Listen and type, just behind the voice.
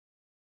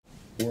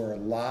We're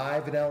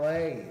live in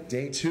LA,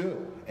 day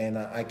 2, and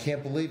I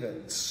can't believe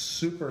it.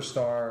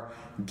 Superstar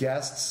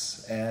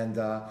guests, and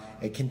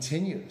it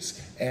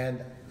continues.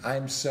 And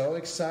I'm so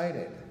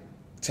excited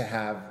to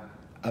have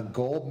a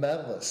gold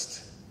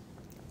medalist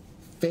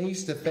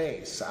face to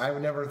face. I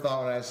never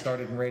thought when I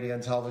started in radio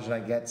and television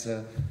I'd get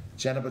to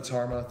Jeneba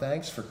Tarmoh.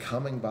 Thanks for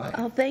coming by.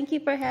 Oh, thank you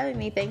for having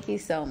me. Thank you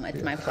so much.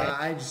 My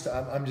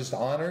pleasure. I'm just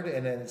honored,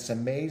 and it's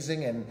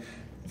amazing. And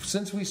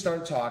since we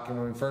started talking,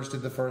 when we first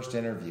did the first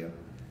interview,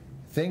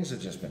 things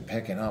have just been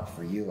picking up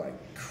for you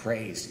like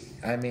crazy.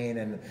 I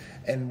mean,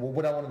 and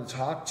what I wanted to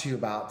talk to you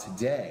about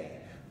today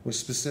was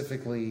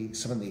specifically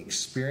some of the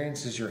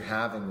experiences you're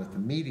having with the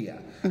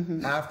media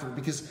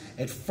because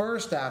at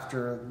first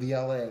after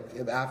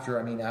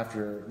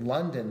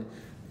London,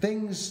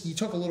 you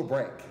took a little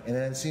break, and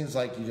then it seems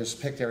like you just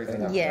picked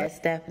everything up. Yes,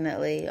 right?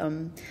 Definitely.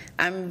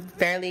 I'm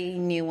fairly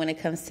new when it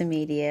comes to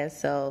media,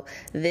 so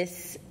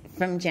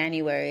from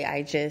January,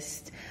 I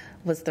just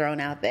was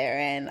thrown out there,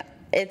 and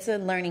it's a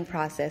learning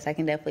process. I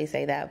can definitely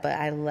say that, but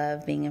I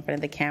love being in front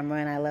of the camera,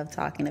 and I love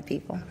talking to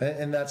people.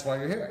 And that's why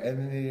you're here.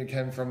 And you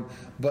came from,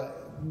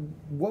 but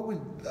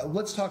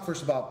let's talk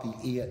first about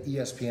the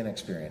ESPN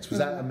experience. Was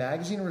that a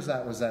magazine, or was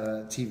that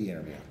a TV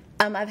interview?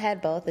 I've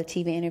had both, a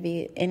TV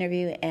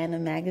interview and a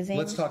magazine.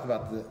 Let's talk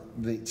about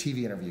the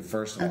TV interview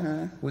first of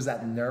all. Was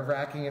that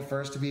nerve-wracking at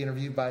first to be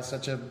interviewed by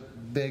such a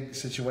big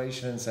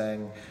situation and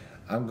saying,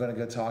 I'm going to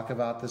go talk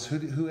about this?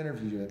 Who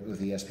interviewed you with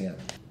ESPN?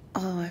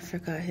 Oh, I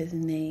forgot his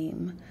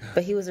name.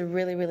 But he was a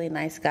really, really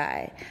nice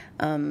guy.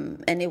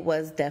 And it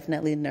was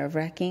definitely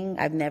nerve-wracking.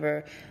 I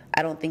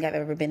don't think I've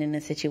ever been in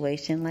a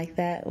situation like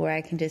that where I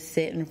can just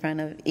sit in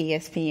front of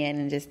ESPN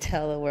and just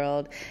tell the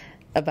world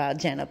about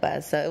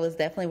Jeneba. So it was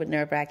definitely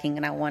nerve-wracking,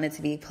 and I wanted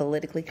to be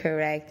politically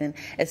correct and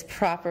as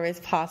proper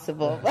as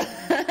possible.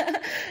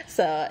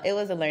 So it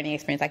was a learning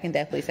experience. I can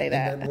definitely say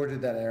that. And then where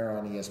did that air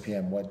on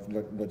ESPN?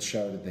 What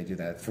show did they do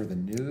that? For the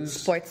news?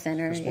 Sports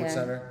Center,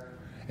 Center?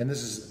 And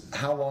this is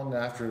how long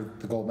after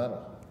the gold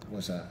medal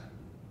was that?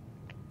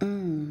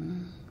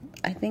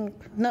 I think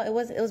it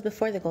was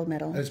before the gold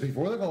medal. It was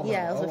before the gold medal.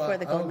 Yeah, it was before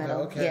the gold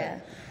medal. Okay. Yeah.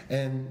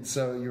 And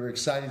so you were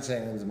excited,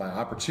 saying it was my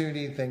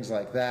opportunity, things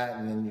like that,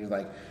 and then you're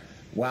like,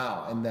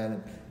 wow. And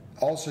then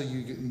also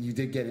you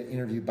did get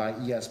interviewed by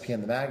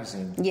ESPN the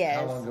magazine. Yes.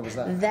 How long ago was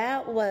that?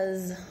 That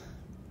was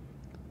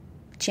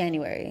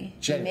January.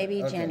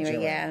 Maybe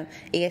January, yeah.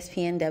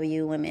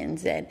 ESPNW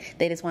Women's, and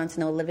they just wanted to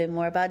know a little bit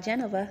more about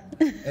Jeneba.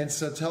 And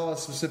so tell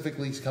us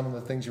specifically some of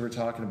the things you were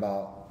talking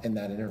about in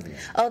that interview.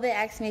 Oh, they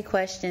asked me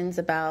questions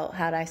about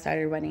how I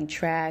started running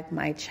track,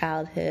 my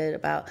childhood,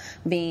 about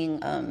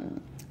being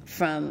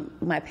from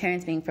my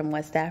parents being from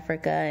West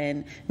Africa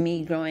and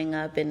me growing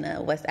up in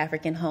a West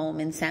African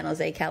home in San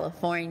Jose,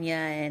 California,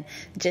 and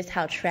just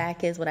how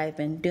track is, what I've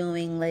been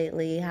doing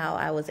lately, how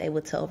I was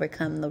able to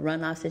overcome the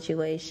runoff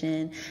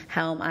situation,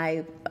 how am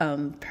I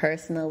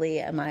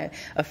personally, am I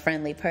a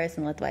friendly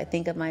person, what do I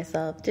think of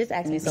myself, just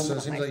ask me so much about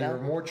myself. So it seems like you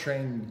were more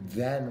trained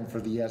then for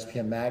the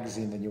ESPN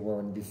magazine than you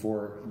were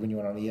when you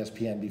went on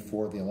ESPN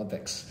before the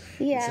Olympics.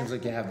 Yeah. It seems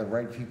like you have the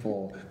right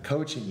people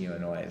coaching you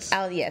in ways.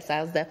 Oh, yes,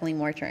 I was definitely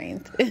more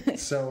trained.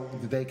 So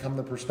did they come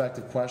to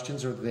perspective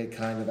questions, or did they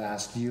kind of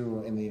ask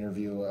you in the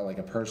interview like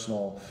a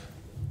personal,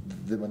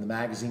 when the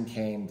magazine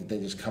came, did they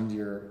just come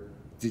to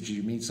did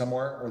you meet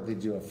somewhere, or did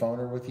they do a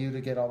phoner with you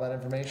to get all that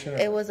information? Or?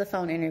 It was a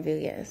phone interview,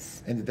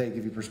 yes. And did they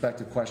give you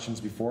perspective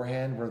questions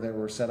beforehand where they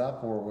were set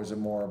up, or was it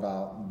more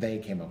about they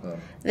came up with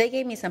them? They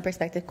gave me some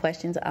perspective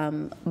questions,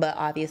 but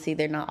obviously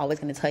they're not always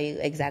going to tell you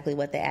exactly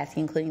what they ask,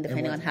 including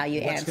depending on how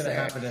you answer. What's going to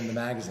happen in the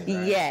magazine,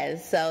 right?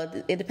 Yes, so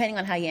depending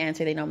on how you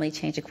answer, they normally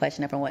change the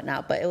question up and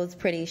whatnot, but it was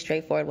pretty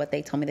straightforward what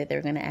they told me that they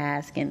were going to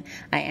ask, and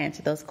I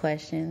answered those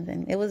questions,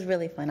 and it was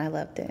really fun. I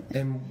loved it.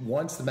 And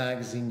once the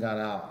magazine got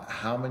out,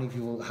 how many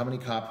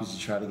copies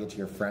did you try to get to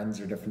your friends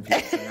or different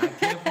people saying, I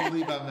can't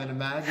believe I'm in a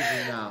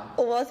magazine now?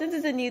 Well, since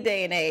it's a new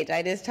day and age,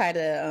 I just try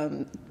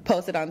to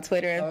post it on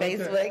Twitter and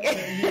Facebook.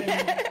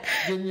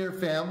 Didn't your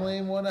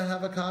family want to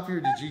have a copy,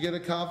 or did you get a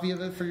copy of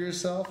it for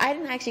yourself? I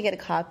didn't actually get a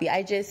copy.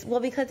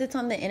 Because it's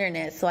on the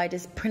internet, so I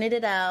just printed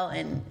it out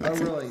and. Oh,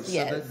 really?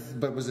 Yes.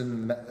 But was it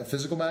a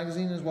physical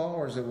magazine as well,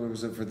 or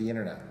was it for the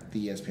internet,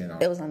 the ESPN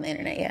article? It was on the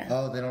internet, yeah.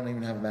 Oh, they don't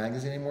even have a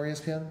magazine anymore,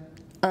 ESPN?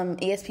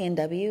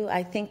 ESPNW,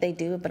 I think they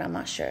do, but I'm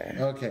not sure.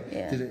 Okay.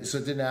 Yeah. So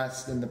it didn't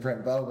ask in the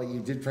print, but you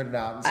did print it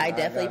out. And I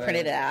definitely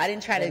printed it out. I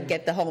didn't try to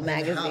get the whole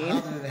magazine.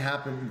 How did it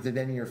happen? Did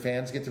any of your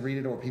fans get to read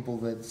it, or people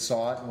that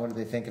saw it, and what did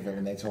they think of it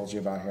when they told you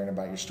about hearing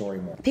about your story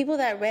more? People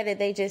that read it,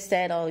 they just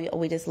said, oh,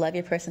 we just love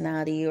your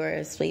personality, you're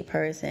a sweet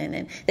person,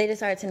 and they just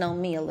started to know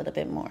me a little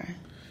bit more.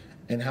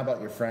 And how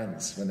about your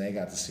friends when they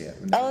got to see it?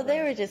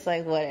 They were just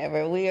like,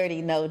 whatever. We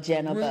already know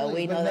Jeneba. Really?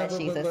 We know that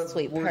she's a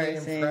sweet person. Were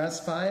they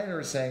impressed by it,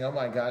 or saying, oh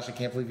my gosh, I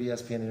can't believe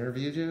ESPN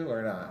interviewed you,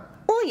 or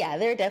not? Well, yeah,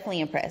 they're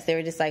definitely impressed. They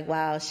were just like,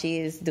 wow, she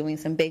is doing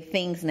some big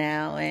things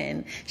now,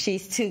 and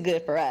she's too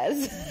good for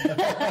us.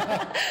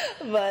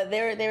 But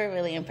they were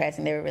really impressed,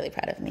 and they were really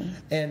proud of me.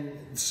 And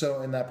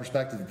so in that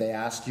perspective, did they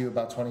ask you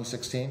about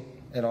 2016?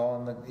 at all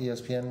in the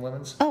ESPN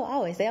Women's? Oh,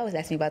 always. They always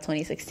ask me about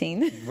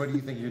 2016. What do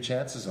you think your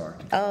chances are?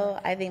 Oh,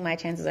 I think my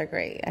chances are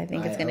great. I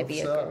think it's going to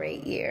be a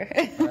great year.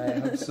 I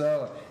hope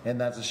so. And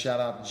that's a shout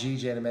out to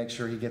GJ to make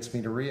sure he gets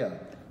me to Rio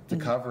to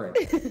cover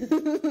it.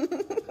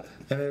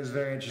 And it was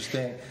very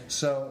interesting.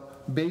 So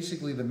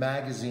basically the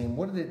magazine,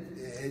 what did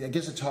it, I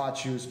guess it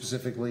taught you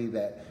specifically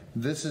that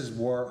this is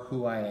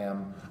who I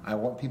am. I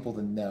want people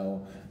to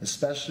know,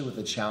 especially with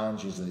the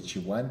challenges that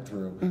you went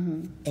through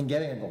and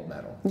getting a gold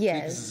medal.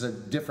 Yes. Because it's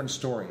a different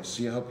story.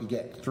 So you hope you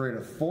get 3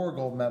 to 4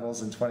 gold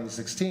medals in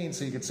 2016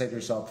 so you can say to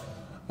yourself,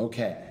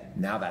 okay,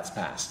 now that's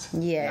passed.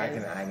 Yeah,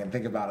 I can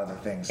think about other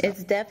things.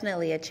 It's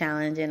definitely a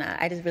challenge, and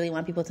I just really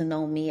want people to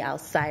know me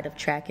outside of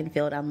track and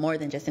field. I'm more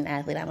than just an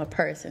athlete. I'm a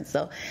person.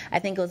 So I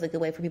think it was a good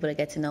way for people to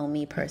get to know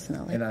me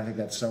personally. And I think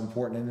that's so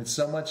important. And it's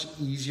so much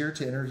easier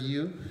to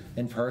interview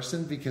in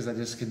person because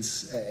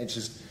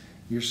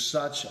you're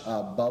such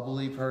a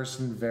bubbly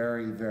person,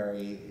 very,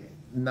 very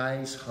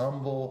nice,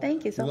 humble.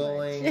 Thank you so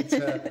willing much.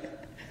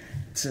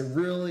 to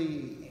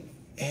really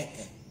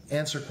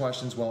answer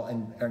questions well,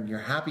 and you're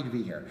happy to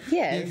be here.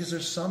 Yes. Because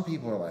there's some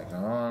people who are like, oh,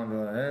 I'm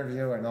doing an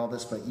interview and all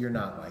this, but you're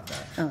not like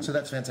that. Oh. So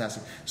that's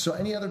fantastic. So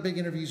any other big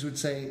interviews you would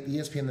say,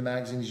 ESPN, the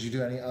magazine, did you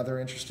do any other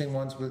interesting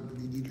ones with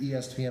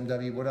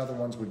ESPNW? What other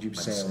ones would you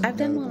say? I've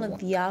done one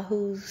with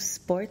Yahoo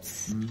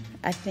Sports.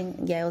 I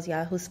think, it was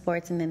Yahoo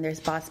Sports, and then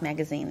there's Boss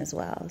Magazine as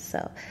well.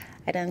 So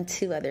I've done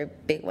 2 other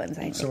big ones,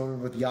 I think. So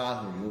with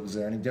Yahoo, was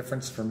there any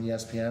difference from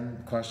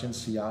ESPN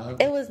questions to Yahoo?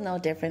 It was no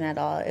different at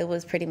all. It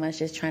was pretty much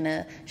just trying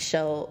to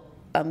show,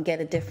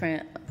 get a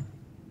different,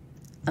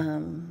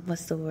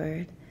 what's the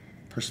word?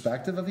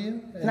 Perspective of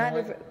you? Not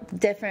a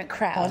different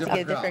crowd. To get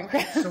a different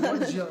crowd. So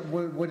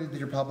what did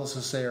your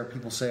publicist say or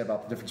people say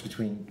about the difference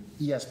between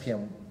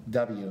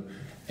ESPNW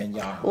and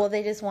Yahoo? Well,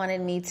 they just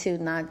wanted me to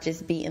not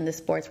just be in the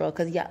sports world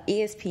because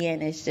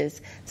ESPN is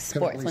just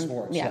sports.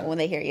 When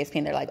they hear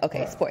ESPN, they're like,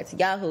 okay, sports.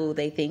 Yahoo,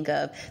 they think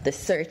of the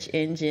search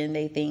engine.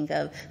 They think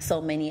of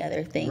so many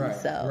other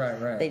things.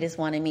 They just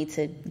wanted me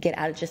to get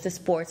out of just the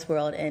sports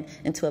world and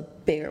into a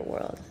bigger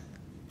world.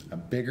 A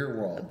bigger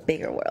world. A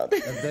bigger world.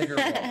 A bigger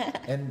world.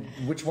 And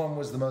which one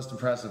was the most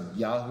impressive,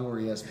 Yahoo or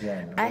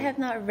ESPN? I have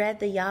not read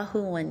the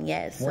Yahoo one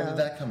yet. When did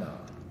that come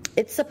out?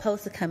 It's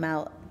supposed to come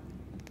out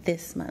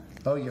this month.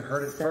 Oh, you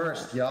heard it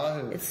first,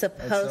 Yahoo. It's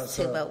supposed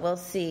to, but we'll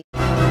see.